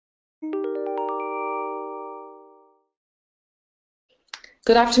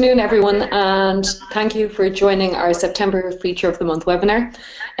Good afternoon, everyone, and thank you for joining our September Feature of the Month webinar.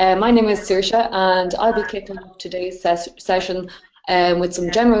 My name is Saoirse, and I'll be kicking off today's session with some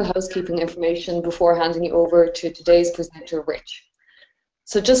general housekeeping information before handing you over to today's presenter, Rich.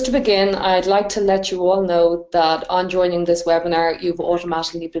 So just to begin, I'd like to let you all know that on joining this webinar, you've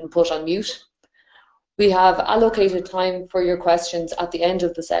automatically been put on mute. We have allocated time for your questions at the end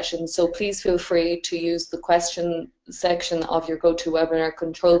of the session, so please feel free to use the question section of your GoToWebinar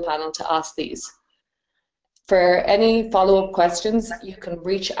control panel to ask these. For any follow-up questions, you can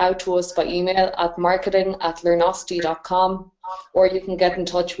reach out to us by email at marketing@learnosity.com, or you can get in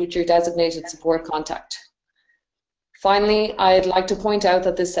touch with your designated support contact. Finally, I'd like to point out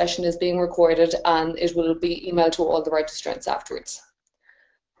that this session is being recorded and it will be emailed to all the registrants afterwards.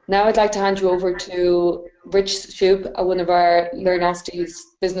 Now I'd like to hand you over to Rich Shupe, one of our Learnosity's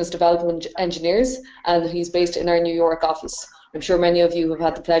business development engineers, and he's based in our New York office. I'm sure many of you have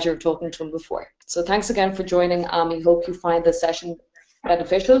had the pleasure of talking to him before. So thanks again for joining, and we hope you find this session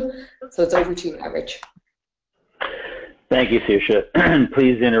beneficial. So it's over to you now, Rich. Thank you, Saoirse.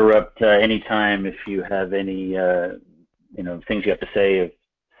 Please interrupt anytime if you have any things you have to say, of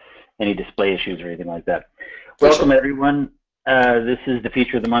any display issues or anything like that. Welcome, everyone. This is the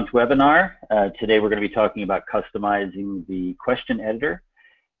Feature of the Month webinar. Today we're going to be talking about customizing the question editor,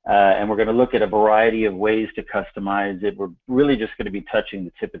 and we're going to look at a variety of ways to customize it. We're really just going to be touching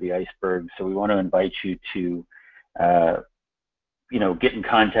the tip of the iceberg, so we want to invite you to get in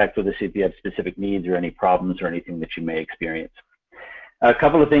contact with us if you have specific needs or any problems or anything that you may experience. A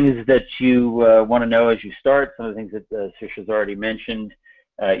couple of things that you want to know as you start, some of the things that Saoirse's already mentioned.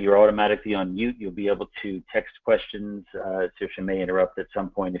 You're automatically on mute. You'll be able to text questions. Saoirse may interrupt at some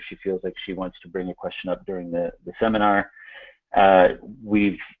point if she feels like she wants to bring a question up during the seminar.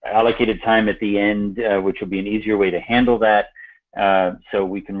 We've allocated time at the end, which will be an easier way to handle that, so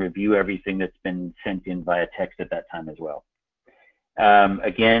we can review everything that's been sent in via text at that time as well.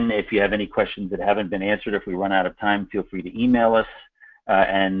 Again, if you have any questions that haven't been answered, if we run out of time, feel free to email us.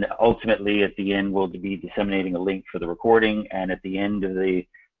 And ultimately, at the end, we'll be disseminating a link for the recording. And at the end of the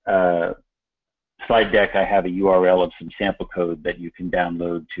slide deck, I have a URL of some sample code that you can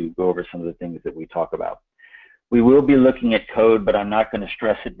download to go over some of the things that we talk about. We will be looking at code, but I'm not going to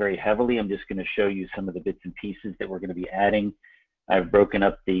stress it very heavily. I'm just going to show you some of the bits and pieces that we're going to be adding. I've broken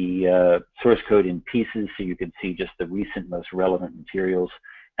up the source code in pieces so you can see just the recent, most relevant materials,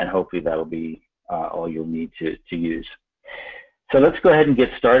 and hopefully that'll be all you'll need to use. So let's go ahead and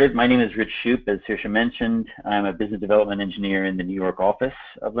get started. My name is Rich Shupe, as Saoirse mentioned. I'm a business development engineer in the New York office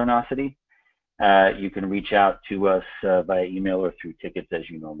of Learnosity. You can reach out to us via email or through tickets as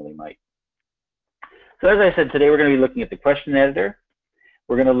you normally might. So as I said, today we're going to be looking at the question editor.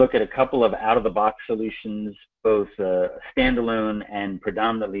 We're going to look at a couple of out-of-the-box solutions, both standalone and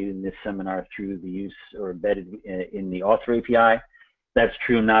predominantly in this seminar through the use or embedded in the author API. That's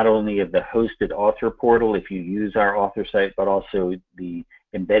true not only of the hosted author portal if you use our author site, but also the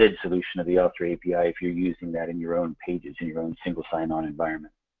embedded solution of the author API if you're using that in your own pages, in your own single sign-on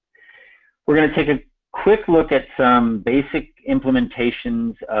environment. We're going to take a quick look at some basic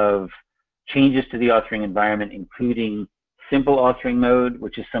implementations of changes to the authoring environment, including simple authoring mode,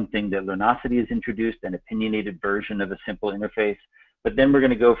 which is something that Learnosity has introduced, an opinionated version of a simple interface. But then we're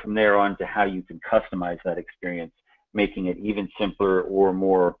going to go from there on to how you can customize that experience, making it even simpler or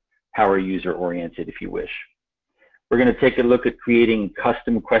more power user oriented if you wish. We're going to take a look at creating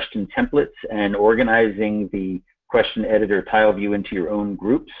custom question templates and organizing the question editor tile view into your own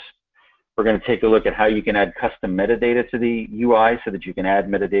groups. We're going to take a look at how you can add custom metadata to the UI so that you can add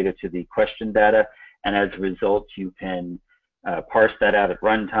metadata to the question data, and as a result you can parse that out at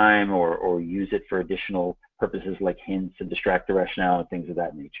runtime or use it for additional purposes like hints and distractor rationale and things of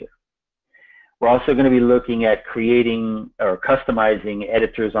that nature. We're also going to be looking at creating or customizing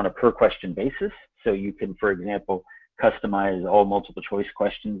editors on a per question basis. So you can, for example, customize all multiple choice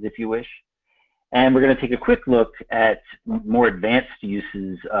questions if you wish. And we're going to take a quick look at more advanced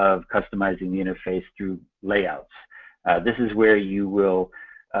uses of customizing the interface through layouts. This is where you will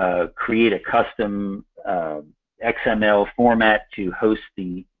create a custom XML format to host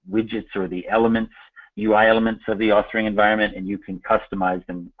the widgets or the elements, UI elements of the authoring environment, and you can customize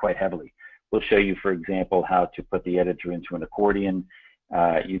them quite heavily. We'll show you, for example, how to put the editor into an accordion.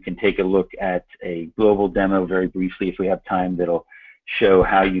 You can take a look at a global demo very briefly if we have time that'll show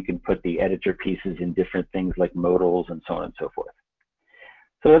how you can put the editor pieces in different things like modals and so on and so forth.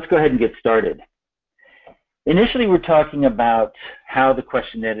 So let's go ahead and get started. Initially, we're talking about how the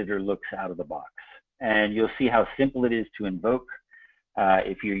question editor looks out of the box. And you'll see how simple it is to invoke.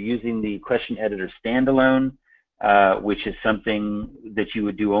 If you're using the question editor standalone, which is something that you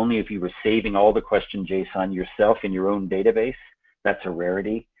would do only if you were saving all the question JSON yourself in your own database. That's a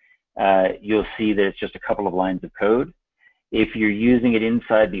rarity. You'll see that it's just a couple of lines of code. If you're using it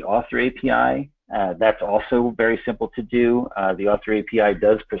inside the author API, that's also very simple to do. The author API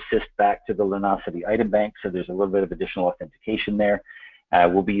does persist back to the Learnosity item bank, so there's a little bit of additional authentication there.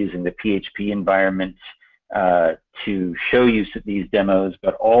 We'll be using the PHP environment to show you these demos,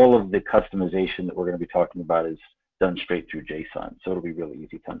 but all of the customization that we're going to be talking about is done straight through JSON, so it'll be really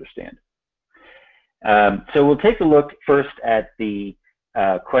easy to understand. So we'll take a look first at the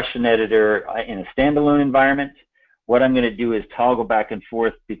question editor in a standalone environment. What I'm going to do is toggle back and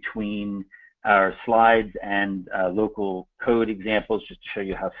forth between our slides and local code examples just to show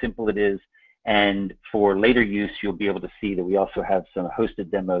you how simple it is. And for later use, you'll be able to see that we also have some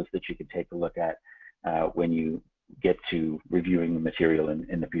hosted demos that you can take a look at when you get to reviewing the material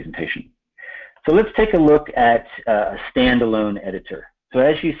in the presentation. So let's take a look at a standalone editor. So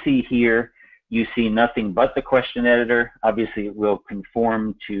as you see here, you see nothing but the question editor. Obviously, it will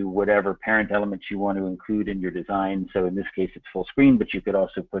conform to whatever parent elements you want to include in your design. So in this case, it's full screen, but you could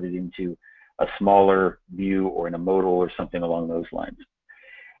also put it into a smaller view or in a modal or something along those lines.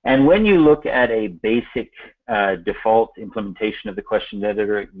 And when you look at a basic default implementation of the question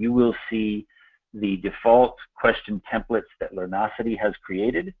editor, you will see the default question templates that Learnosity has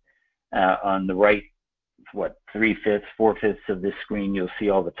created. On the right, 3/5, 4/5 of this screen, you'll see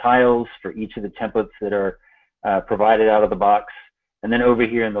all the tiles for each of the templates that are provided out of the box. And then over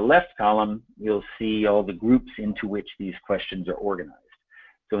here in the left column, you'll see all the groups into which these questions are organized.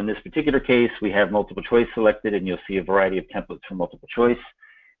 So in this particular case, we have multiple choice selected, and you'll see a variety of templates for multiple choice.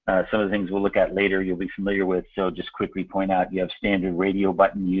 Some of the things we'll look at later you'll be familiar with, so just quickly point out you have standard radio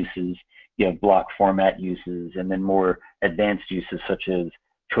button uses, you have block format uses, and then more advanced uses such as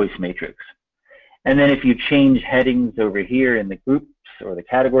choice matrix. And then if you change headings over here in the groups or the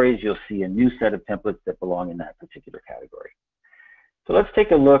categories, you'll see a new set of templates that belong in that particular category. So let's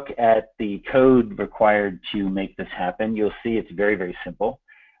take a look at the code required to make this happen. You'll see it's very, very simple.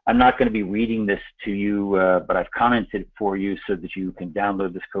 I'm not going to be reading this to you, but I've commented for you so that you can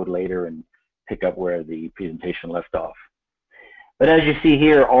download this code later and pick up where the presentation left off. But as you see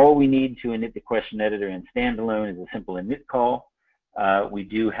here, all we need to init the question editor in standalone is a simple init call. We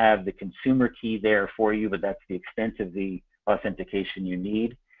do have the consumer key there for you, but that's the extent of the authentication you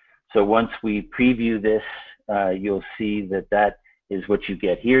need. So once we preview this, you'll see that that is what you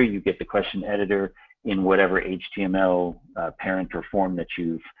get here. You get the question editor in whatever HTML parent or form that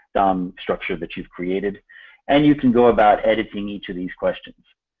you've, DOM structure that you've created. And you can go about editing each of these questions.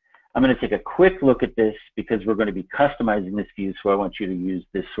 I'm going to take a quick look at this because we're going to be customizing this view, so I want you to use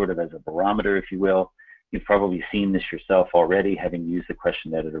this sort of as a barometer, if you will. You've probably seen this yourself already, having used the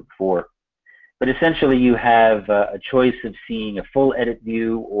question editor before. But essentially, you have a choice of seeing a full edit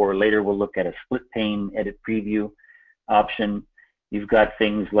view, or later we'll look at a split pane edit preview option. You've got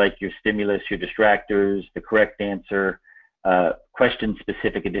things like your stimulus, your distractors, the correct answer,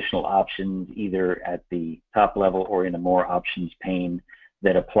 question-specific additional options, either at the top level or in a more options pane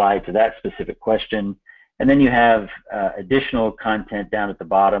that apply to that specific question. And then you have additional content down at the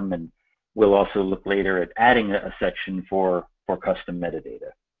bottom, and we'll also look later at adding a section for custom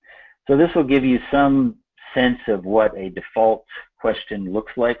metadata. So this will give you some sense of what a default question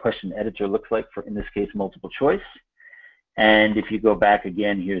looks like, question editor looks like for, in this case, multiple choice. And if you go back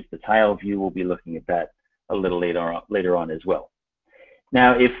again, here's the tile view. We'll be looking at that a little later on as well.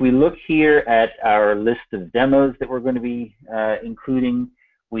 Now, if we look here at our list of demos that we're going to be including,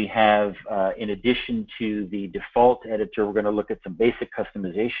 we have, in addition to the default editor, we're going to look at some basic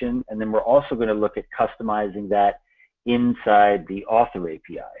customization, and then we're also going to look at customizing that inside the author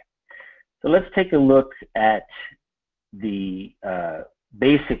API. So let's take a look at the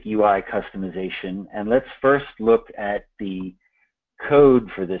basic UI customization, and let's first look at the code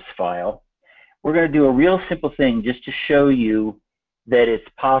for this file. We're going to do a real simple thing just to show you that it's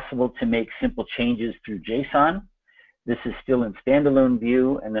possible to make simple changes through JSON. This is still in standalone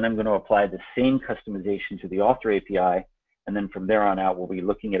view, and then I'm going to apply the same customization to the author API, and then from there on out, we'll be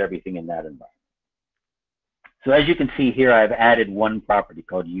looking at everything in that environment. So as you can see here, I've added one property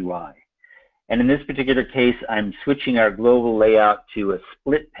called UI. And in this particular case, I'm switching our global layout to a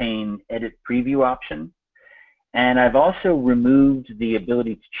split pane edit preview option. And I've also removed the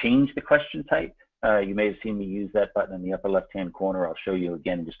ability to change the question type. You may have seen me use that button in the upper left-hand corner. I'll show you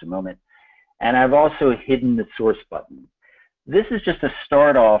again in just a moment. And I've also hidden the source button. This is just a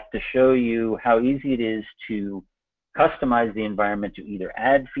start off to show you how easy it is to customize the environment to either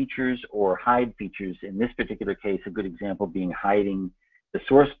add features or hide features. In this particular case, a good example being hiding the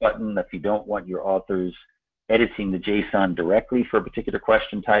source button if you don't want your author's editing the JSON directly for a particular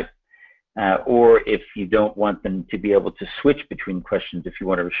question type, or if you don't want them to be able to switch between questions, if you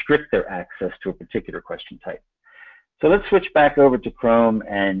want to restrict their access to a particular question type. So let's switch back over to Chrome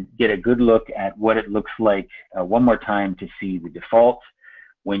and get a good look at what it looks like one more time to see the default.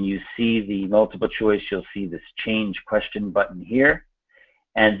 When you see the multiple choice, you'll see this change question button here,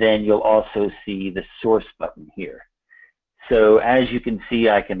 and then you'll also see the source button here. So as you can see,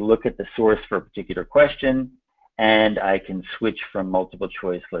 I can look at the source for a particular question, and I can switch from multiple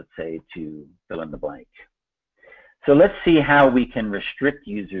choice, let's say, to fill in the blank. So let's see how we can restrict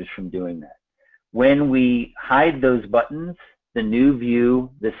users from doing that. When we hide those buttons, the new view,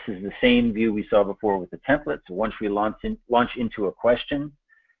 this is the same view we saw before with the template. So once we launch into a question,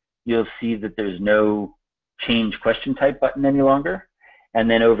 you'll see that there's no change question type button any longer. And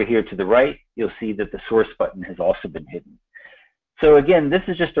then over here to the right, you'll see that the source button has also been hidden. So again, this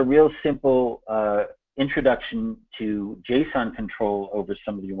is just a real simple introduction to JSON control over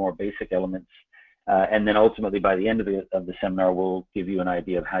some of your more basic elements. And then ultimately, by the end of the seminar, we'll give you an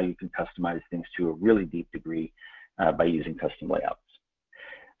idea of how you can customize things to a really deep degree by using custom layouts.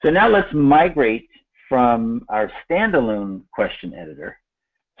 So now let's migrate from our standalone question editor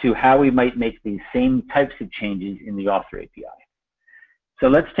to how we might make these same types of changes in the Author API. So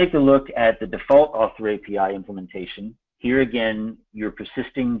let's take a look at the default Author API implementation. Here again, you're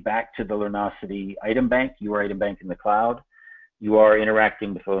persisting back to the Learnosity item bank, your item bank in the cloud. You are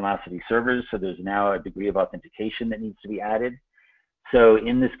interacting with Learnosity servers, so there's now a degree of authentication that needs to be added. So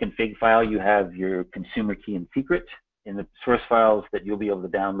in this config file, you have your consumer key and secret. In the source files that you'll be able to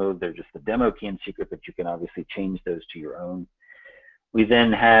download, they're just the demo key and secret, but you can obviously change those to your own. We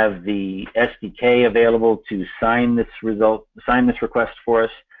then have the SDK available to sign this request for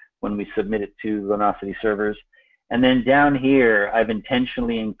us when we submit it to Learnosity servers. And then down here, I've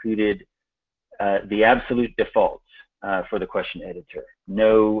intentionally included the absolute defaults for the question editor.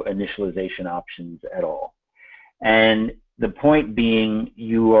 No initialization options at all. And the point being,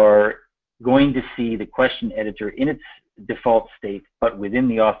 you are going to see the question editor in its default state, but within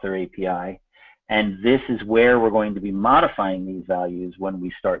the Author API. And this is where we're going to be modifying these values when we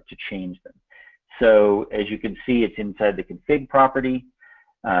start to change them. So as you can see, it's inside the config property.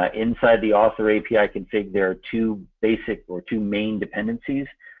 Inside the Author API config, there are two main dependencies.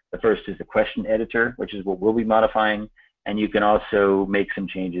 The first is the question editor, which is what we'll be modifying. And you can also make some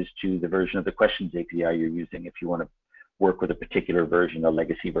changes to the version of the questions API you're using if you want to work with a particular version, a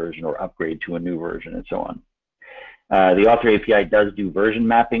legacy version, or upgrade to a new version, and so on. The Author API does do version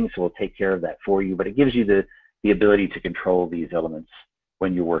mapping, so we'll take care of that for you, but it gives you the ability to control these elements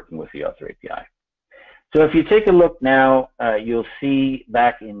when you're working with the Author API. So if you take a look now, you'll see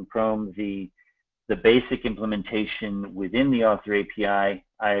back in Chrome the basic implementation within the Author API.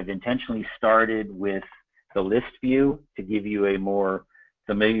 I've intentionally started with the list view to give you a more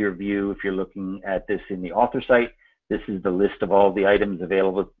familiar view if you're looking at this in the author site. This is the list of all the items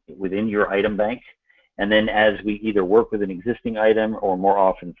available within your item bank. And then as we either work with an existing item or more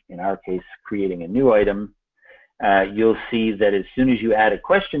often, in our case, creating a new item, you'll see that as soon as you add a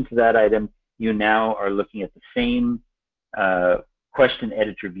question to that item, you now are looking at the same question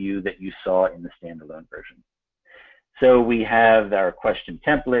editor view that you saw in the standalone version. So we have our question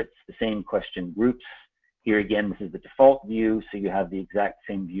templates, the same question groups. Here again, this is the default view, so you have the exact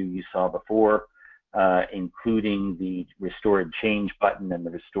same view you saw before, including the restored change button and the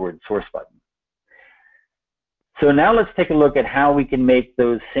restored source button. So now let's take a look at how we can make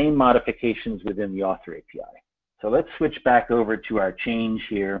those same modifications within the Author API. So let's switch back over to our change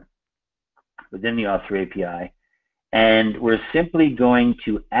here within the Author API, and we're simply going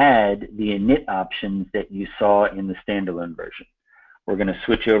to add the init options that you saw in the standalone version. We're going to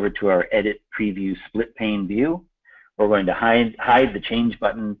switch over to our edit preview split pane view. We're going to hide the change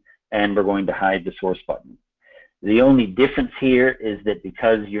button, and we're going to hide the source button. The only difference here is that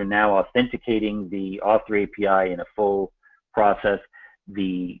because you're now authenticating the Author API in a full process,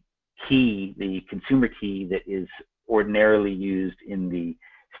 the key, the consumer key that is ordinarily used in the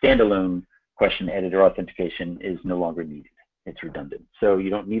standalone question editor authentication is no longer needed. It's redundant. So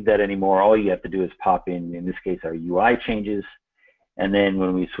you don't need that anymore. All you have to do is pop in this case, our UI changes. And then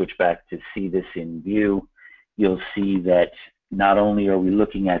when we switch back to see this in view, you'll see that not only are we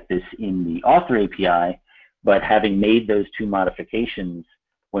looking at this in the Author API, but having made those two modifications,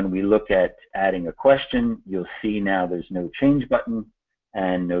 when we look at adding a question, you'll see now there's no change button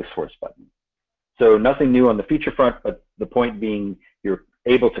and no source button. So nothing new on the feature front, but the point being you're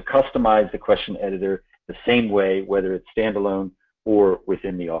able to customize the question editor the same way, whether it's standalone or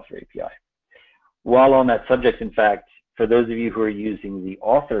within the Author API. While on that subject, in fact, for those of you who are using the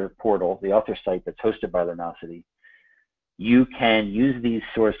author portal, the author site that's hosted by Learnosity, you can use these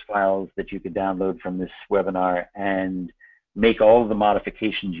source files that you can download from this webinar and make all of the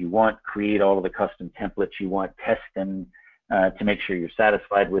modifications you want, create all of the custom templates you want, test them to make sure you're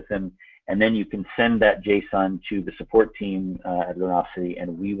satisfied with them, and then you can send that JSON to the support team at Learnosity,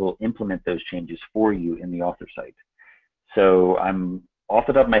 and we will implement those changes for you in the author site. So off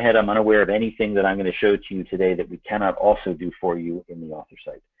the top of my head, I'm unaware of anything that I'm going to show to you today that we cannot also do for you in the author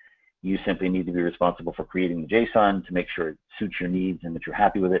site. You simply need to be responsible for creating the JSON to make sure it suits your needs and that you're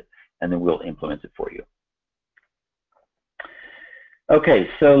happy with it, and then we'll implement it for you. Okay,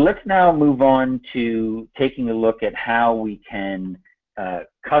 so let's now move on to taking a look at how we can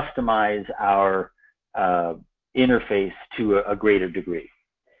customize our interface to a greater degree.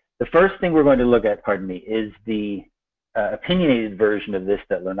 The first thing we're going to look at, is the opinionated version of this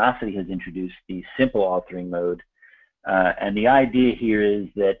that Learnosity has introduced, the simple authoring mode. And the idea here is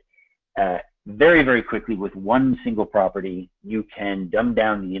that very, very quickly with one single property, you can dumb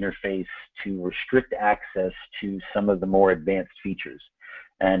down the interface to restrict access to some of the more advanced features.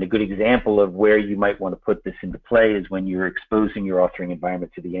 And a good example of where you might want to put this into play is when you're exposing your authoring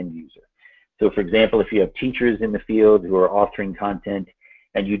environment to the end user. So for example, if you have teachers in the field who are authoring content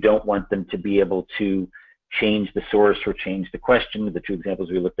and you don't want them to be able to change the source or change the question, the two examples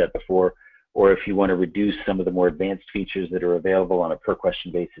we looked at before, or if you want to reduce some of the more advanced features that are available on a per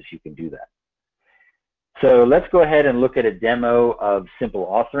question basis, you can do that. So let's go ahead and look at a demo of simple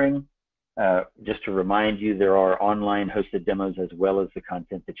authoring. Just to remind you, there are online hosted demos as well as the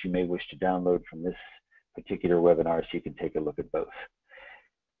content that you may wish to download from this particular webinar, so you can take a look at both.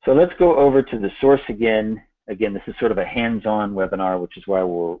 So let's go over to the source again. Again, this is sort of a hands-on webinar, which is why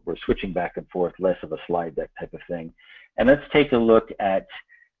we're switching back and forth, less of a slide deck type of thing. And let's take a look at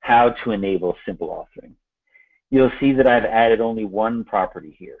how to enable simple authoring. You'll see that I've added only one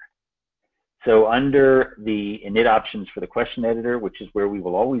property here. So under the init options for the question editor, which is where we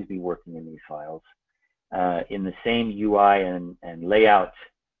will always be working in these files, in the same UI and layout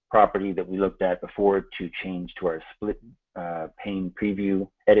property that we looked at before to change to our split pane preview,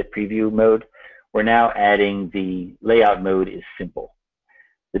 edit preview mode, we're now adding the layout mode is simple.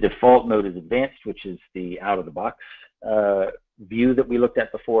 The default mode is advanced, which is the out-of-the-box view that we looked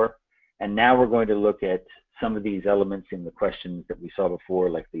at before. And now we're going to look at some of these elements in the questions that we saw before,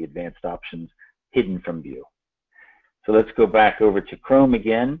 like the advanced options hidden from view. So let's go back over to Chrome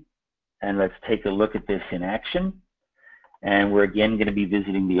again, and let's take a look at this in action. And we're again going to be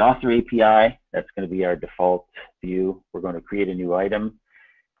visiting the author API. That's going to be our default view. We're going to create a new item.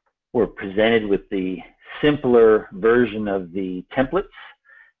 We're presented with the simpler version of the templates.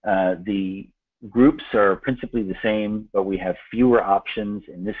 The groups are principally the same, but we have fewer options.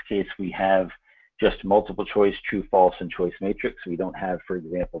 In this case, we have just multiple choice, true, false, and choice matrix. We don't have, for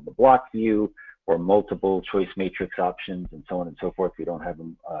example, the block view or multiple choice matrix options and so on and so forth. We don't have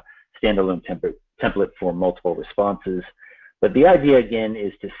a standalone template for multiple responses. But the idea, again,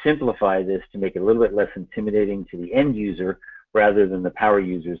 is to simplify this to make it a little bit less intimidating to the end user rather than the power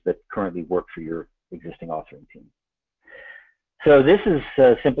users that currently work for your existing authoring team. So this is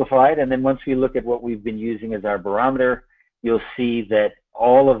simplified, and then once we look at what we've been using as our barometer, you'll see that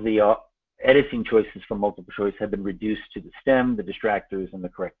all of the editing choices from multiple choice have been reduced to the stem, the distractors, and the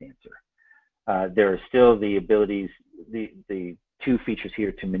correct answer. There are still the abilities, the two features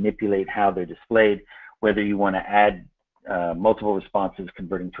here to manipulate how they're displayed, whether you want to add multiple responses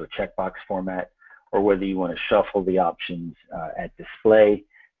converting to a checkbox format, or whether you want to shuffle the options at display.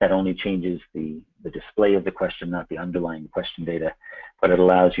 That only changes the display of the question, not the underlying question data, but it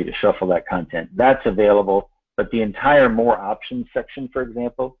allows you to shuffle that content. That's available, but the entire more options section, for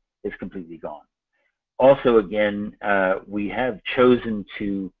example, is completely gone. Also, again, we have chosen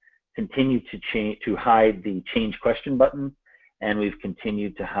to continue to hide the change question button, and we've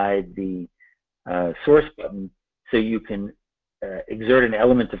continued to hide the source button, so you can exert an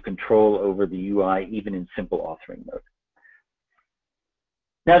element of control over the UI even in simple authoring mode.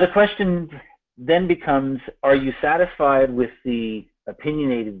 Now the question then becomes, are you satisfied with the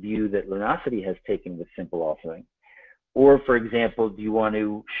opinionated view that Learnosity has taken with simple authoring? Or, for example, do you want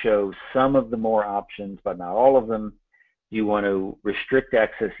to show some of the more options but not all of them? Do you want to restrict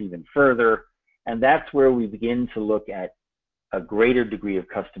access even further? And that's where we begin to look at a greater degree of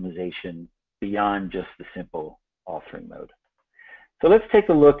customization beyond just the simple authoring mode. So let's take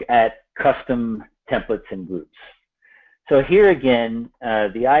a look at custom templates and groups. So here again,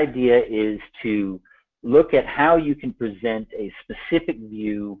 the idea is to look at how you can present a specific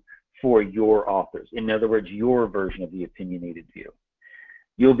view for your authors. In other words, your version of the opinionated view.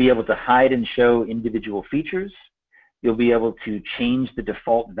 You'll be able to hide and show individual features. You'll be able to change the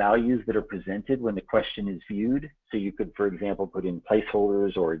default values that are presented when the question is viewed. So you could, for example, put in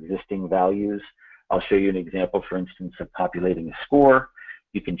placeholders or existing values. I'll show you an example, for instance, of populating a score.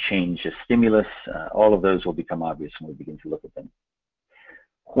 You can change a stimulus. All of those will become obvious when we begin to look at them.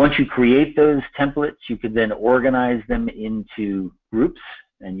 Once you create those templates, you can then organize them into groups,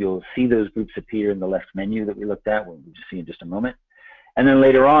 and you'll see those groups appear in the left menu that we looked at, we'll just see in just a moment. And then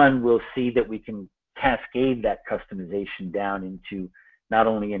later on, we'll see that we can cascade that customization down into not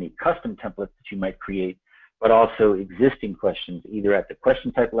only any custom templates that you might create, but also existing questions, either at the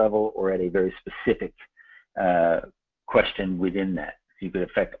question type level or at a very specific question within that. So you could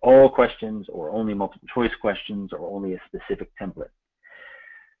affect all questions or only multiple choice questions or only a specific template.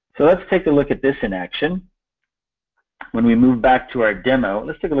 So let's take a look at this in action. When we move back to our demo,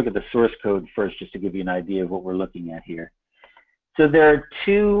 let's take a look at the source code first, just to give you an idea of what we're looking at here. So there are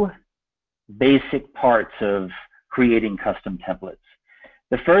two basic parts of creating custom templates.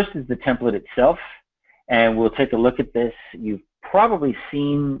 The first is the template itself, and we'll take a look at this. You've probably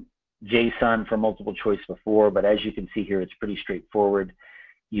seen JSON for multiple choice before, but as you can see here, it's pretty straightforward.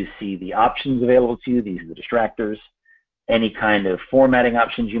 You see the options available to you. These are the distractors. Any kind of formatting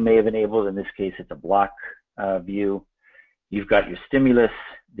options you may have enabled. In this case, it's a block view. You've got your stimulus,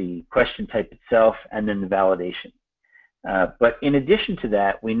 the question type itself, and then the validation. But in addition to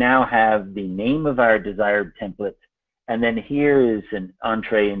that, we now have the name of our desired template, and then here is an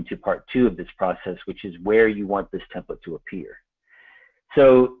entree into part 2 of this process, which is where you want this template to appear.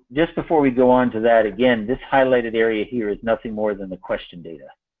 So just before we go on to that, again, this highlighted area here is nothing more than the question data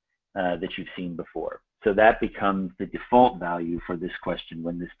that you've seen before. So that becomes the default value for this question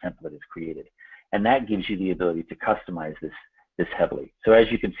when this template is created. And that gives you the ability to customize this heavily. So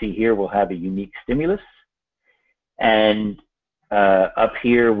as you can see here, we'll have a unique stimulus. And up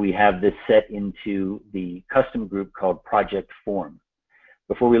here, we have this set into the custom group called Project Form.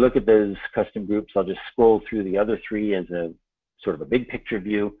 Before we look at those custom groups, I'll just scroll through the other three as a sort of a big picture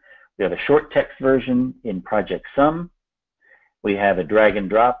view. We have a short text version in Project Sum. We have a drag and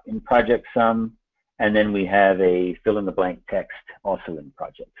drop in Project Sum. And then we have a fill-in-the-blank text also in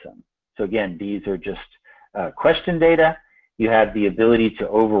Project Sum. So again, these are just question data. You have the ability to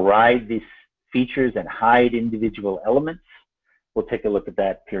override these features and hide individual elements. We'll take a look at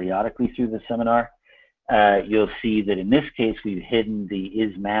that periodically through the seminar. You'll see that in this case, we've hidden the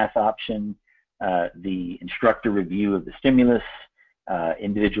is math option, the instructor review of the stimulus,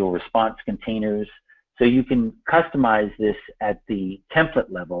 individual response containers. So you can customize this at the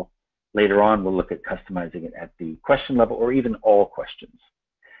template level. Later on, we'll look at customizing it at the question level or even all questions.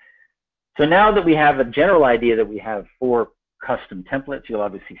 So now that we have a general idea that we have 4 custom templates, you'll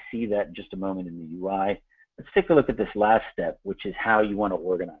obviously see that in just a moment in the UI. Let's take a look at this last step, which is how you want to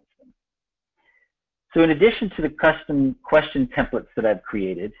organize them. So in addition to the custom question templates that I've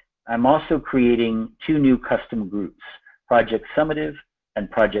created, I'm also creating 2 new custom groups, Project Summative and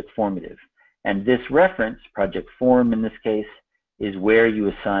Project Formative. And this reference, Project Form in this case, is where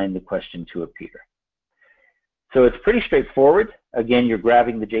you assign the question to appear. So it's pretty straightforward. Again, you're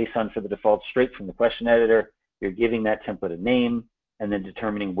grabbing the JSON for the default straight from the question editor. You're giving that template a name and then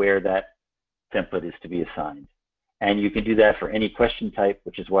determining where that template is to be assigned. And you can do that for any question type,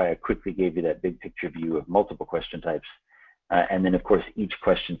 which is why I quickly gave you that big picture view of multiple question types. And then, of course, each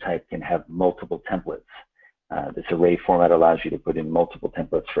question type can have multiple templates. This array format allows you to put in multiple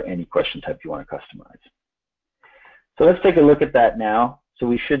templates for any question type you want to customize. So let's take a look at that now. So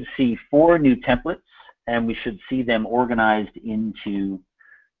we should see 4 new templates, and we should see them organized into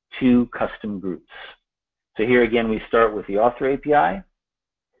 2 custom groups. So here again, we start with the author API.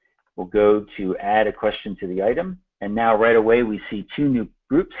 We'll go to add a question to the item. And now right away, we see 2 new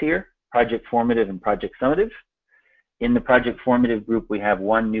groups here, Project Formative and Project Summative. In the Project Formative group, we have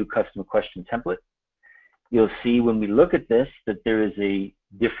 1 new custom question template. You'll see when we look at this that there is a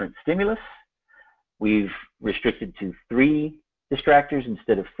different stimulus. We've restricted to 3 distractors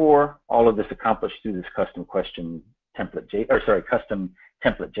instead of 4. All of this accomplished through this custom question template, custom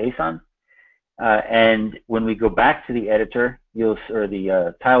template JSON. And when we go back to the editor, or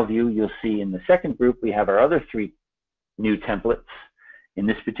the tile view, you'll see in the second group we have our other 3 new templates. In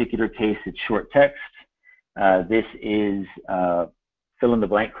this particular case, it's short text. This is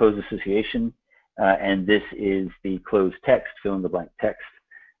fill-in-the-blank closed association, and this is the closed text, fill-in-the-blank text.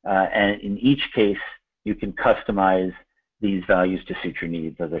 And in each case, you can customize these values to suit your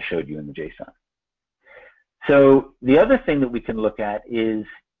needs, as I showed you in the JSON. So the other thing that we can look at is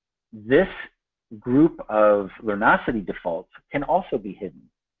this group of Learnosity defaults can also be hidden.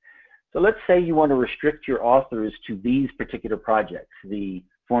 So let's say you want to restrict your authors to these particular projects, the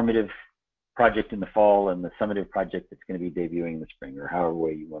formative project in the fall and the summative project that's going to be debuting in the spring, or however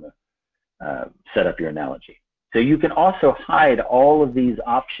way you want to set up your analogy. So you can also hide all of these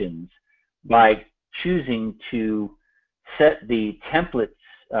options by choosing to set the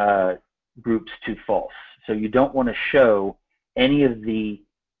templates groups to false. So you don't want to show any of the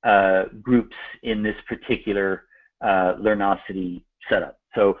groups in this particular Learnosity setup.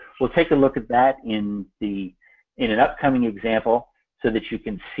 So we'll take a look at that in an upcoming example so that you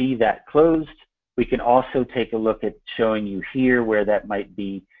can see that closed. We can also take a look at showing you here where that might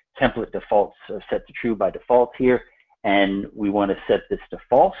be template defaults are set to true by default here, and we want to set this to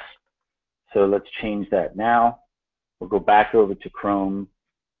false. So let's change that now. We'll go back over to Chrome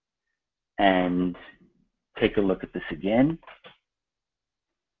and take a look at this again.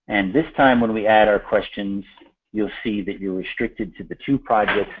 And this time when we add our questions, you'll see that you're restricted to the 2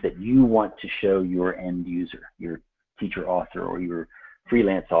 projects that you want to show your end user, your teacher author or your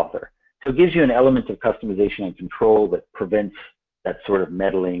freelance author. So it gives you an element of customization and control that prevents that sort of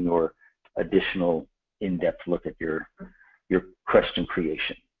meddling or additional in-depth look at your question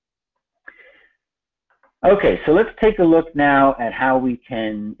creation. Okay, so let's take a look now at how we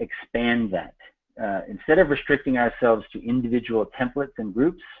can expand that. Instead of restricting ourselves to individual templates and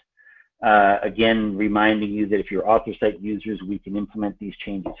groups, again, reminding you that if you're author site users, we can implement these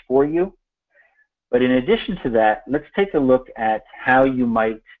changes for you. But in addition to that, let's take a look at how you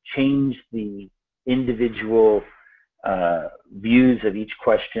might change the individual views of each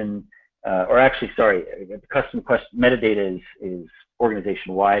question, or actually, sorry, the custom question metadata is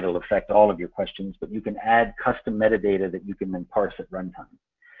organization-wide. It'll affect all of your questions, but you can add custom metadata that you can then parse at runtime.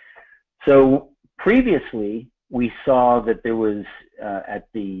 So previously, we saw that there was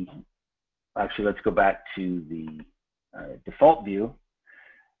actually, let's go back to the default view.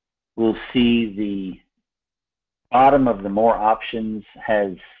 We'll see the bottom of the more options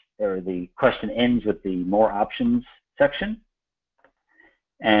or the question ends with the more options section.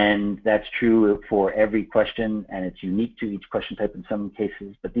 And that's true for every question, and it's unique to each question type in some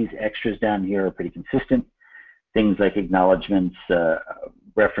cases, but these extras down here are pretty consistent. Things like acknowledgements,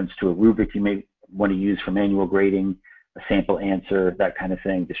 reference to a rubric you may want to use for manual grading, a sample answer, that kind of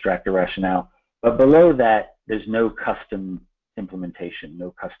thing, distractor rationale. But below that, there's no custom implementation,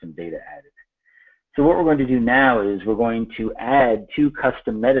 no custom data added. So what we're going to do now is we're going to add 2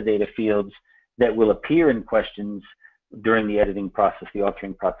 custom metadata fields that will appear in questions during the editing process, the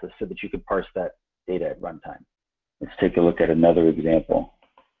authoring process, so that you can parse that data at runtime. Let's take a look at another example.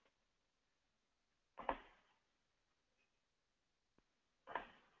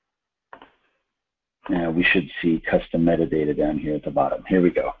 Now we should see custom metadata down here at the bottom. Here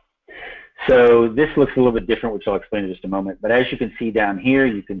we go. So this looks a little bit different, which I'll explain in just a moment. But as you can see down here,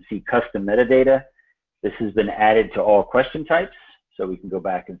 you can see custom metadata. This has been added to all question types. So we can go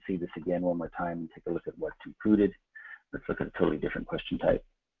back and see this again one more time and take a look at what's included. Let's look at a totally different question type.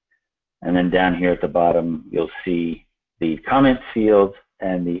 And then down here at the bottom, you'll see the comments field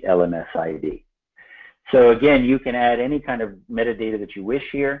and the LMS ID. So again, you can add any kind of metadata that you wish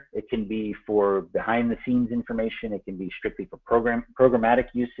here. It can be for behind the scenes information. It can be strictly for programmatic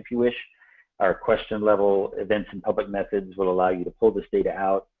use if you wish. Our question level events and public methods will allow you to pull this data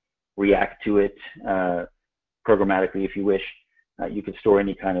out, react to it programmatically if you wish. You can store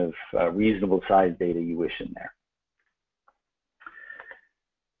any kind of reasonable size data you wish in there.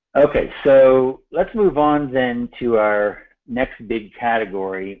 Okay, so let's move on then to our next big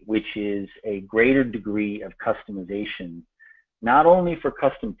category, which is a greater degree of customization, not only for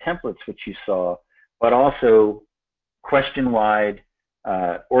custom templates, which you saw, but also question-wide,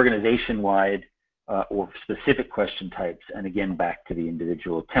 organization-wide, or specific question types, and again, back to the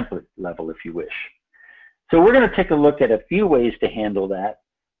individual template level if you wish. So we're going to take a look at a few ways to handle that.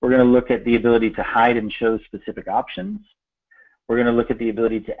 We're going to look at the ability to hide and show specific options. We're going to look at the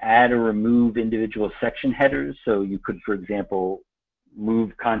ability to add or remove individual section headers. So you could, for example,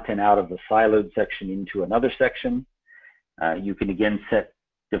 move content out of the siloed section into another section. You can again set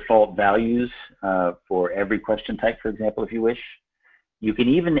default values for every question type, for example, if you wish. You can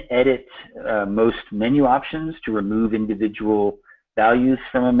even edit most menu options to remove individual values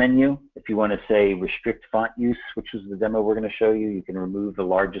from a menu. If you want to say restrict font use, which is the demo we're going to show you, you can remove the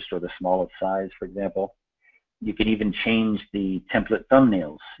largest or the smallest size, for example. You can even change the template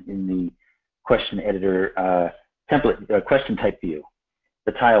thumbnails in the question editor template question type view,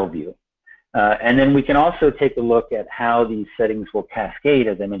 the tile view. And then we can also take a look at how these settings will cascade,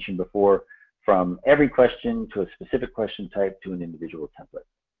 as I mentioned before, from every question to a specific question type to an individual template.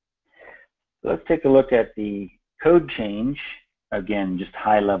 So let's take a look at the code change. Again, just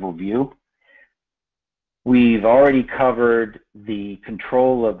high-level view. We've already covered the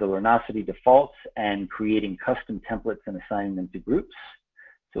control of the Learnosity defaults and creating custom templates and assigning them to groups.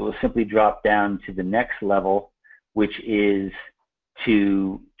 So we'll simply drop down to the next level, which is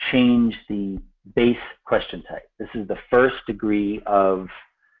to change the base question type. This is the first degree of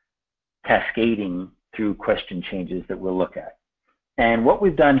cascading through question changes that we'll look at. And what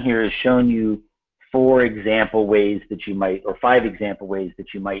we've done here is shown you 4 example ways that you might, or 5 example ways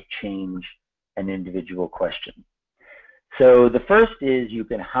that you might change an individual question. So the first is you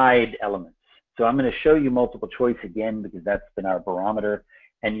can hide elements. So I'm going to show you multiple choice again because that's been our barometer,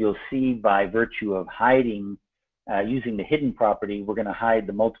 and you'll see by virtue of hiding, using the hidden property, we're going to hide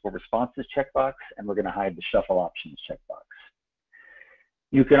the multiple responses checkbox and we're going to hide the shuffle options checkbox.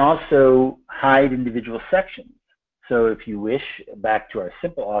 You can also hide individual sections. So if you wish, back to our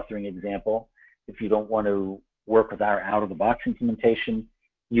simple authoring example, if you don't want to work with our out-of-the-box implementation,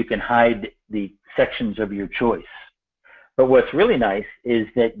 you can hide the sections of your choice. But what's really nice is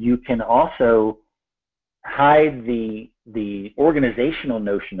that you can also hide the organizational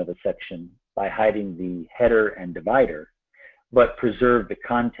notion of a section by hiding the header and divider, but preserve the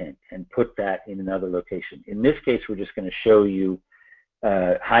content and put that in another location. In this case, we're just going to show you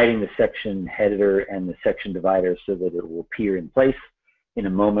hiding the section header and the section divider so that it will appear in place. In a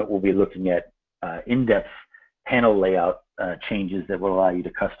moment, we'll be looking at in-depth panel layout changes that will allow you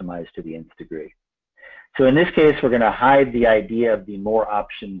to customize to the nth degree. So in this case, we're going to hide the idea of the more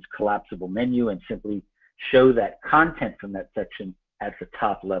options collapsible menu and simply show that content from that section at the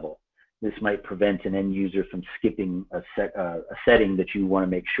top level. This might prevent an end user from skipping a setting that you want to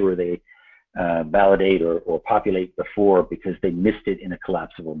make sure they validate or populate before because they missed it in a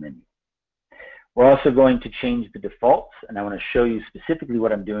collapsible menu. We're also going to change the defaults, and I want to show you specifically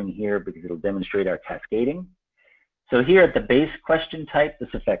what I'm doing here because it'll demonstrate our cascading. So here at the base question type,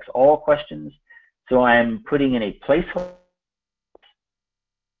 this affects all questions. So I'm putting in a placeholder,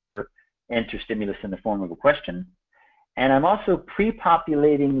 enter stimulus in the form of a question, and I'm also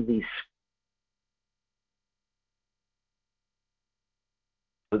pre-populating the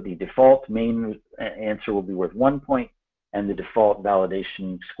default main answer will be worth 1 point, and the default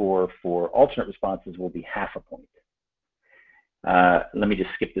validation score for alternate responses will be ½ a point. Let me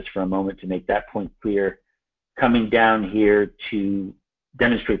just skip this for a moment to make that point clear. Coming down here to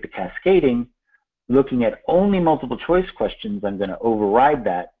demonstrate the cascading, looking at only multiple choice questions, I'm going to override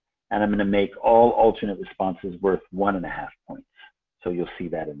that, and I'm going to make all alternate responses worth 1½ points. So you'll see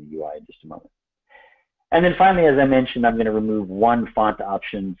that in the UI in just a moment. And then finally, as I mentioned, I'm going to remove 1 font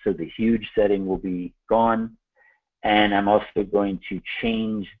option, so the huge setting will be gone. And I'm also going to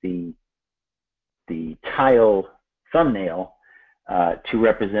change the tile thumbnail to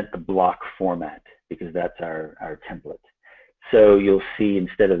represent the block format, because that's our template. So you'll see,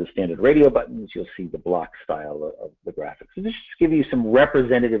 instead of the standard radio buttons, you'll see the block style of the graphics. So this just give you some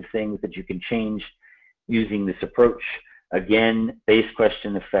representative things that you can change using this approach. Again, base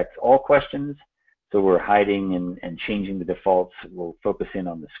question affects all questions. So we're hiding and changing the defaults. We'll focus in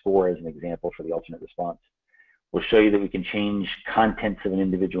on the score as an example for the alternate response. We'll show you that we can change contents of an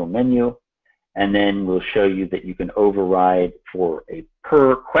individual menu, and then we'll show you that you can override for a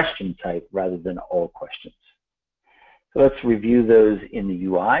per question type rather than all questions. So let's review those in the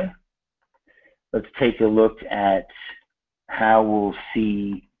UI. Let's take a look at how we'll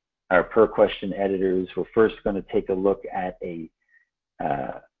see our per question editors. We're first going to take a look at a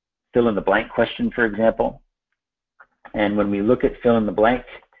fill in the blank question, for example. And when we look at fill in the blank,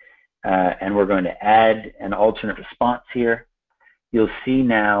 and we're going to add an alternate response here, you'll see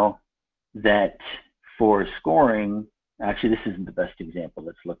now that for scoring, actually this isn't the best example.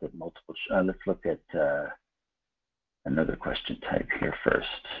 Let's look at multiple, let's look at another question type here first.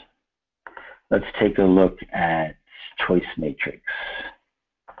 Let's take a look at choice matrix.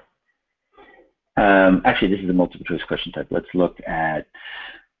 Actually, this is a multiple choice question type. Let's look at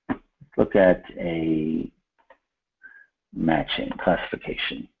a matching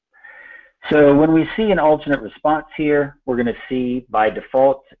classification. So when we see an alternate response here, we're going to see by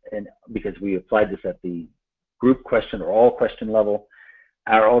default, and because we applied this at the group question or all question level,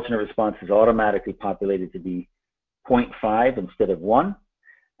 our alternate response is automatically populated to be 0.5 instead of 1.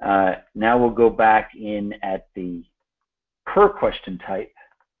 Now we'll go back in at the per question type,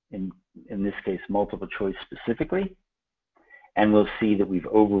 in this case multiple choice specifically, and we'll see that we've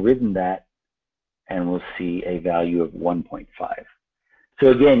overridden that, and we'll see a value of 1.5. So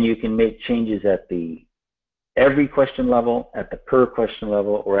again, you can make changes at the every question level, at the per question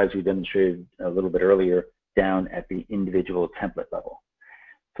level, or as we demonstrated a little bit earlier, down at the individual template level.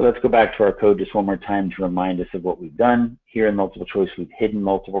 So let's go back to our code just one more time to remind us of what we've done. Here in multiple choice, we've hidden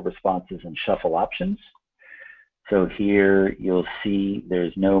multiple responses and shuffle options. So here you'll see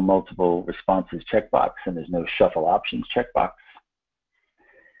there's no multiple responses checkbox and there's no shuffle options checkbox.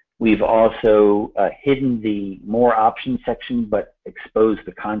 We've also hidden the more options section but exposed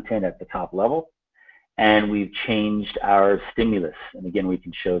the content at the top level. And we've changed our stimulus. And again, we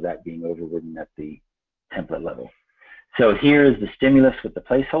can show that being overridden at the template level. So here is the stimulus with the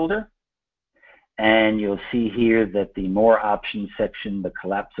placeholder. And you'll see here that the more options section, the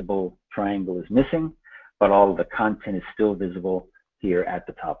collapsible triangle is missing, but all of the content is still visible here at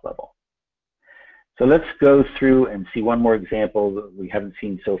the top level. So let's go through and see one more example that we haven't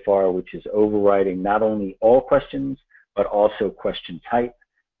seen so far, which is overriding not only all questions, but also question type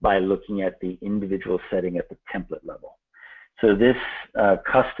by looking at the individual setting at the template level. So this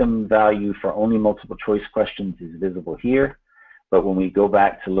custom value for only multiple choice questions is visible here. But when we go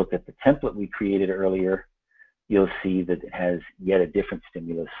back to look at the template we created earlier, you'll see that it has yet a different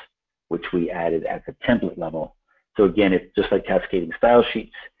stimulus, which we added at the template level. So again, it's just like cascading style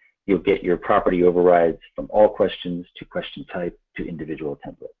sheets, you'll get your property overrides from all questions to question type to individual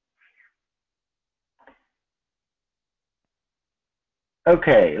template.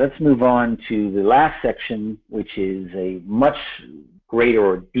 Okay, let's move on to the last section, which is a much greater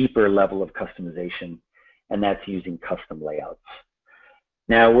or deeper level of customization, and that's using custom layouts.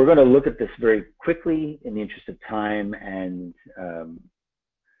 Now, we're going to look at this very quickly in the interest of time and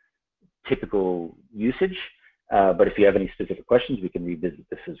typical usage, but if you have any specific questions, we can revisit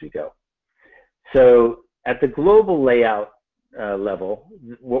this as we go. So at the global layout level,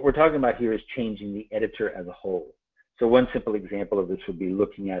 what we're talking about here is changing the editor as a whole. So one simple example of this would be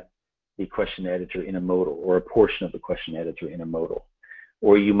looking at the question editor in a modal, or a portion of the question editor in a modal.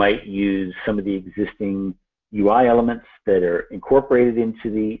 Or you might use some of the existing UI elements that are incorporated into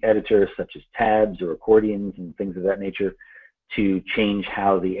the editor, such as tabs or accordions and things of that nature, to change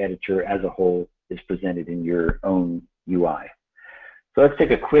how the editor as a whole is presented in your own UI. So let's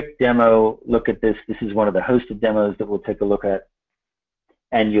take a quick demo look at this. This is one of the hosted demos that we'll take a look at.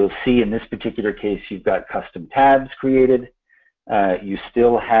 And you'll see in this particular case, you've got custom tabs created. You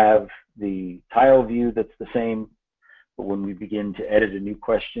still have the tile view that's the same, but when we begin to edit a new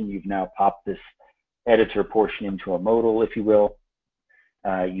question, you've now popped this editor portion into a modal, if you will.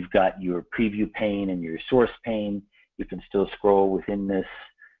 You've got your preview pane and your source pane. You can still scroll within this.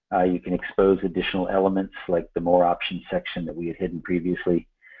 You can expose additional elements like the more options section that we had hidden previously.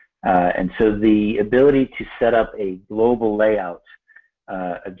 And so the ability to set up a global layout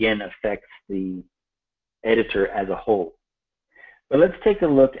again affects the editor as a whole. But let's take a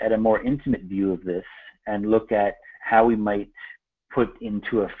look at a more intimate view of this and look at how we might put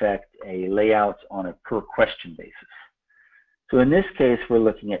into effect a layout on a per question basis. So in this case, we're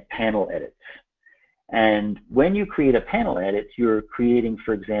looking at panel edits. And when you create a panel edit, you're creating,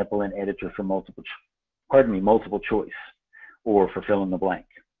 for example, an editor for multiple choice or for fill in the blank.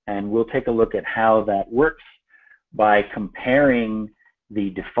 And we'll take a look at how that works by comparing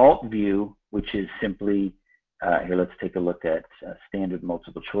the default view, which is simply, here, let's take a look at standard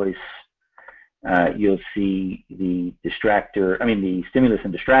multiple choice. You'll see the the stimulus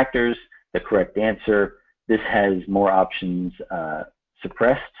and distractors, the correct answer. This has more options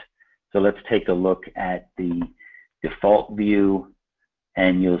suppressed. So let's take a look at the default view,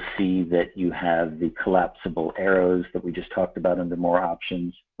 and you'll see that you have the collapsible arrows that we just talked about under more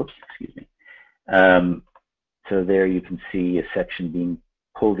options. Oops, excuse me. So there you can see a section being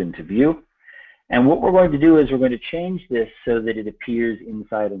pulled into view. And what we're going to do is we're going to change this so that it appears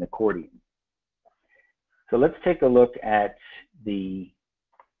inside an accordion. So let's take a look at the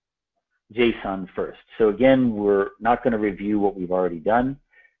JSON first. So again, we're not going to review what we've already done.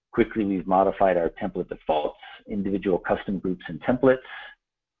 Quickly, we've modified our template defaults, individual custom groups and templates.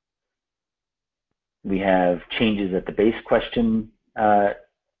 We have changes at the base question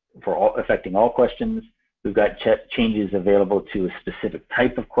affecting all questions. We've got changes available to a specific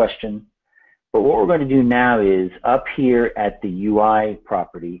type of question. But what we're going to do now is up here at the UI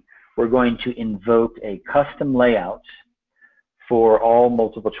property, we're going to invoke a custom layout for all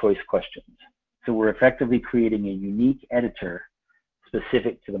multiple choice questions. So we're effectively creating a unique editor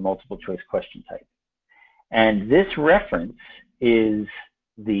specific to the multiple choice question type. And this reference is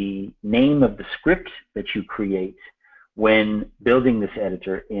the name of the script that you create when building this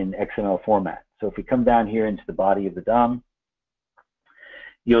editor in XML format. So if we come down here into the body of the DOM,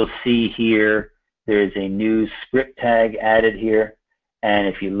 you'll see here there's a new script tag added here. And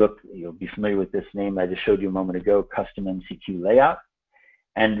if you look, you'll be familiar with this name I just showed you a moment ago, custom MCQ layout.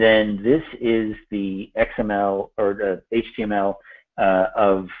 And then this is the XML or the HTML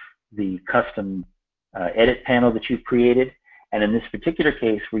of the custom edit panel that you've created. And in this particular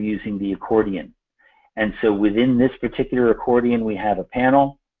case, we're using the accordion. And so within this particular accordion, we have a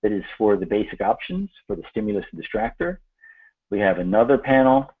panel that is for the basic options for the stimulus and distractor. We have another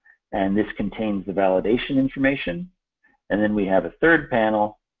panel, and this contains the validation information. And then we have a third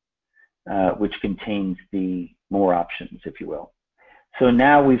panel, which contains the more options, if you will. So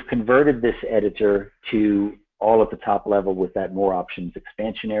now we've converted this editor to all at the top level with that more options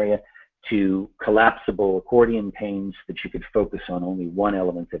expansion area to collapsible accordion panes that you could focus on only one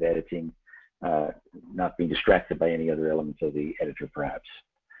element of editing, not being distracted by any other elements of the editor perhaps.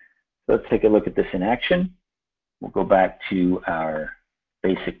 So let's take a look at this in action. We'll go back to our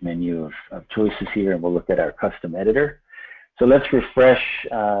basic menu of choices here, and we'll look at our custom editor. So let's refresh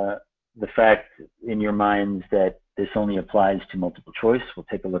the fact in your minds that this only applies to multiple choice. We'll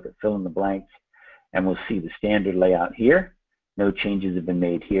take a look at fill in the blanks, and we'll see the standard layout here. No changes have been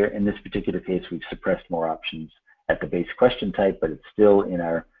made here. In this particular case, we've suppressed more options at the base question type, but it's still in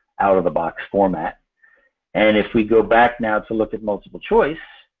our out-of-the-box format. And if we go back now to look at multiple choice,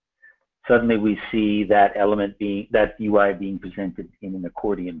 suddenly we see that element that UI being presented in an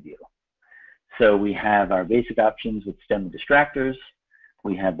accordion view. So we have our basic options with stem and distractors,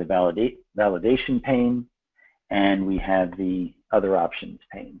 we have the validation pane, and we have the other options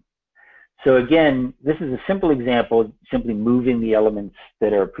pane. So again, this is a simple example, simply moving the elements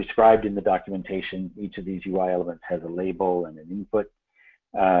that are prescribed in the documentation. Each of these UI elements has a label and an input,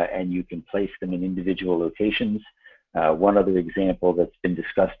 and you can place them in individual locations. One other example that's been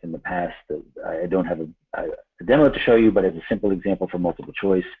discussed in the past, I don't have a demo to show you, but as a simple example for multiple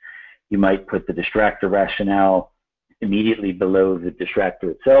choice, you might put the distractor rationale immediately below the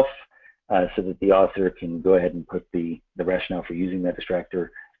distractor itself, so that the author can go ahead and put the rationale for using that distractor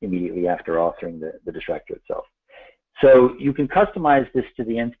immediately after authoring the distractor itself. So you can customize this to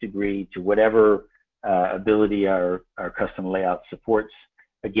the nth degree to whatever ability our custom layout supports.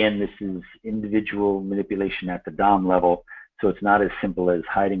 Again, this is individual manipulation at the DOM level, so it's not as simple as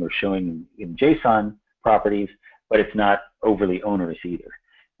hiding or showing in JSON properties, but it's not overly onerous either.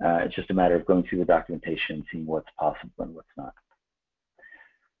 It's just a matter of going through the documentation and seeing what's possible and what's not.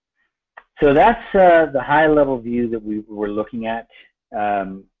 So that's the high-level view that we were looking at.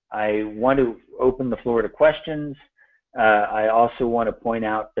 I want to open the floor to questions. I also want to point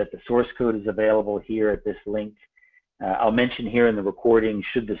out that the source code is available here at this link. I'll mention here in the recording,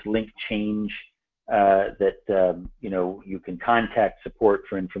 should this link change, that you can contact support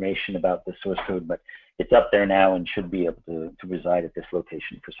for information about the source code, but it's up there now and should be able to reside at this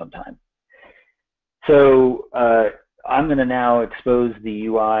location for some time. So I'm going to now expose the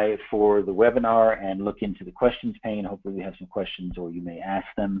UI for the webinar and look into the questions pane. Hopefully we have some questions or you may ask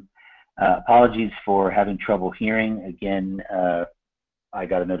them. Apologies for having trouble hearing. Again, I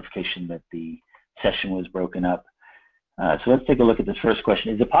got a notification that the session was broken up. So let's take a look at this first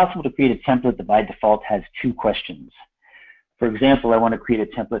question. Is it possible to create a template that by default has two questions? For example, I want to create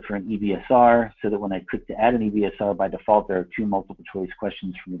a template for an EBSR so that when I click to add an EBSR, by default there are two multiple choice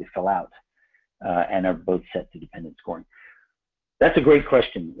questions for me to fill out and are both set to dependent scoring. That's a great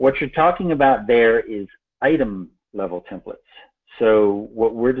question. What you're talking about there is item level templates. So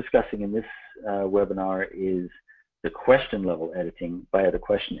what we're discussing in this webinar is the question level editing via the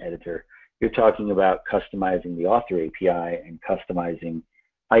question editor. You're talking about customizing the author API and customizing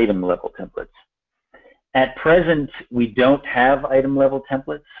item level templates. At present, we don't have item level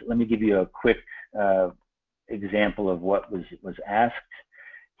templates. Let me give you a quick example of what was asked.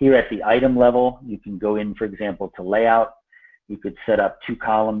 Here at the item level, you can go in, for example, to layout. You could set up two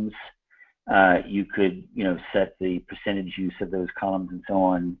columns. You could, set the percentage use of those columns and so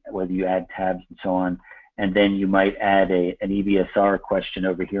on, whether you add tabs and so on. And then you might add an EBSR question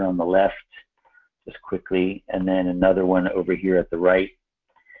over here on the left, just quickly, and then another one over here at the right.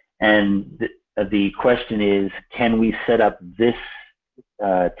 And the question is, can we set up this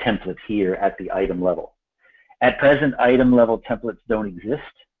template here at the item level? At present, item level templates don't exist,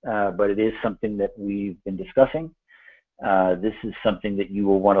 but it is something that we've been discussing. This is something that you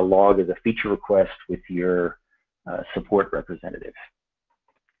will want to log as a feature request with your support representative.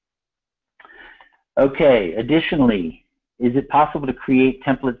 Okay, additionally, is it possible to create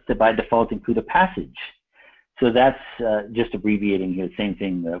templates that by default include a passage? So that's just abbreviating here, same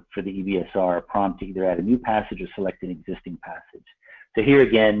thing for the EBSR, prompt to either add a new passage or select an existing passage. So here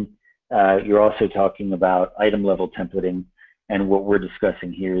again, you're also talking about item level templating, and what we're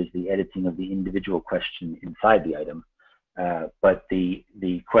discussing here is the editing of the individual question inside the item. But the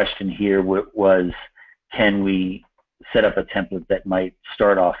question here was, can we set up a template that might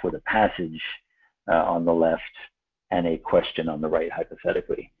start off with a passage on the left and a question on the right,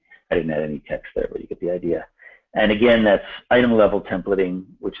 hypothetically. I didn't add any text there, but you get the idea. And again, that's item level templating,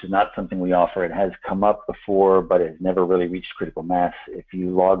 which is not something we offer. It has come up before, but it has never really reached critical mass. If you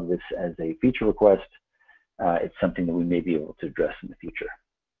log this as a feature request, it's something that we may be able to address in the future.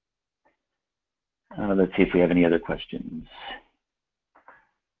 Let's see if we have any other questions.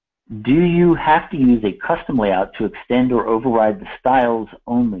 Do you have to use a custom layout to extend or override the styles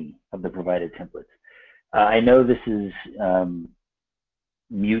only of the provided templates? I know this is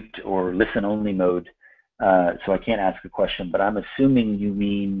mute or listen only mode, so I can't ask a question, but I'm assuming you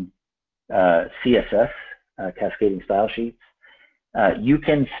mean CSS, cascading style sheets. You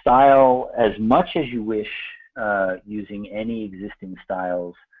can style as much as you wish using any existing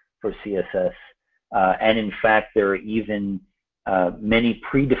styles for CSS. And in fact, there are even many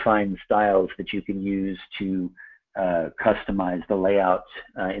predefined styles that you can use to customize the layout.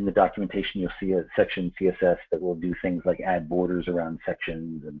 In the documentation, you'll see a section CSS that will do things like add borders around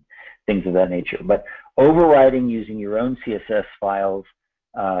sections and things of that nature. But overriding using your own CSS files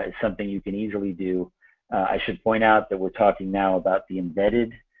is something you can easily do. I should point out that we're talking now about the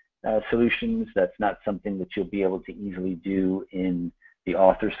embedded solutions. That's not something that you'll be able to easily do in the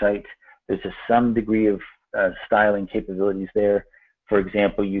author site. There's some degree of styling capabilities there. For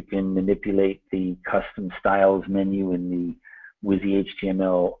example, you can manipulate the custom styles menu in the WYSI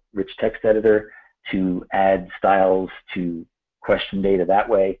HTML rich text editor to add styles to question data that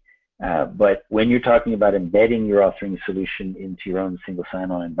way. But when you're talking about embedding your authoring solution into your own single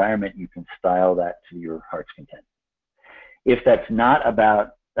sign-on environment, you can style that to your heart's content. If that's not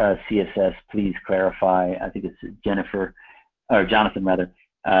about CSS, please clarify. I think it's Jennifer, or Jonathan rather.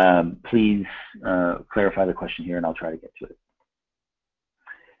 Please clarify the question here and I'll try to get to it.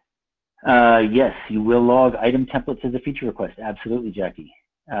 Yes, you will log item templates as a feature request. Absolutely, Jackie.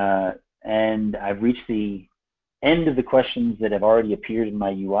 And I've reached the end of the questions that have already appeared in my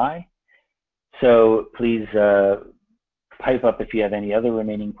UI. So please pipe up if you have any other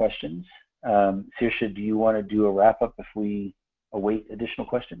remaining questions. Saoirse, do you want to do a wrap up if we await additional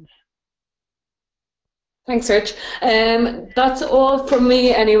questions? Thanks, Rich. That's all from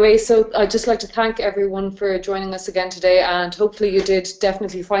me anyway, so I'd just like to thank everyone for joining us again today, and hopefully you did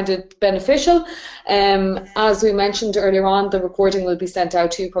definitely find it beneficial. As we mentioned earlier on, the recording will be sent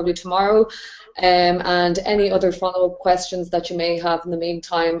out to you probably tomorrow, and any other follow-up questions that you may have in the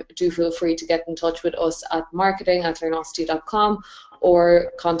meantime, do feel free to get in touch with us at marketing@learnosity.com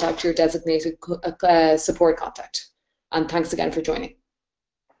or contact your designated support contact. And thanks again for joining.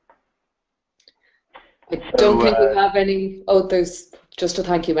 I don't think we have any, there's just a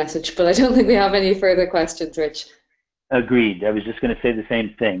thank you message, but I don't think we have any further questions, Rich. Agreed. I was just going to say the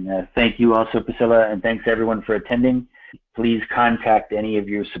same thing. Thank you also, Priscilla, and thanks everyone for attending. Please contact any of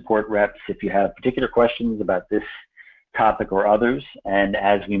your support reps if you have particular questions about this topic or others. And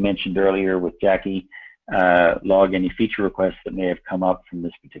as we mentioned earlier with Jackie, log any feature requests that may have come up from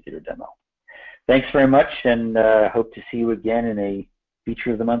this particular demo. Thanks very much, and hope to see you again in a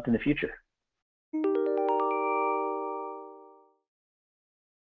feature of the month in the future.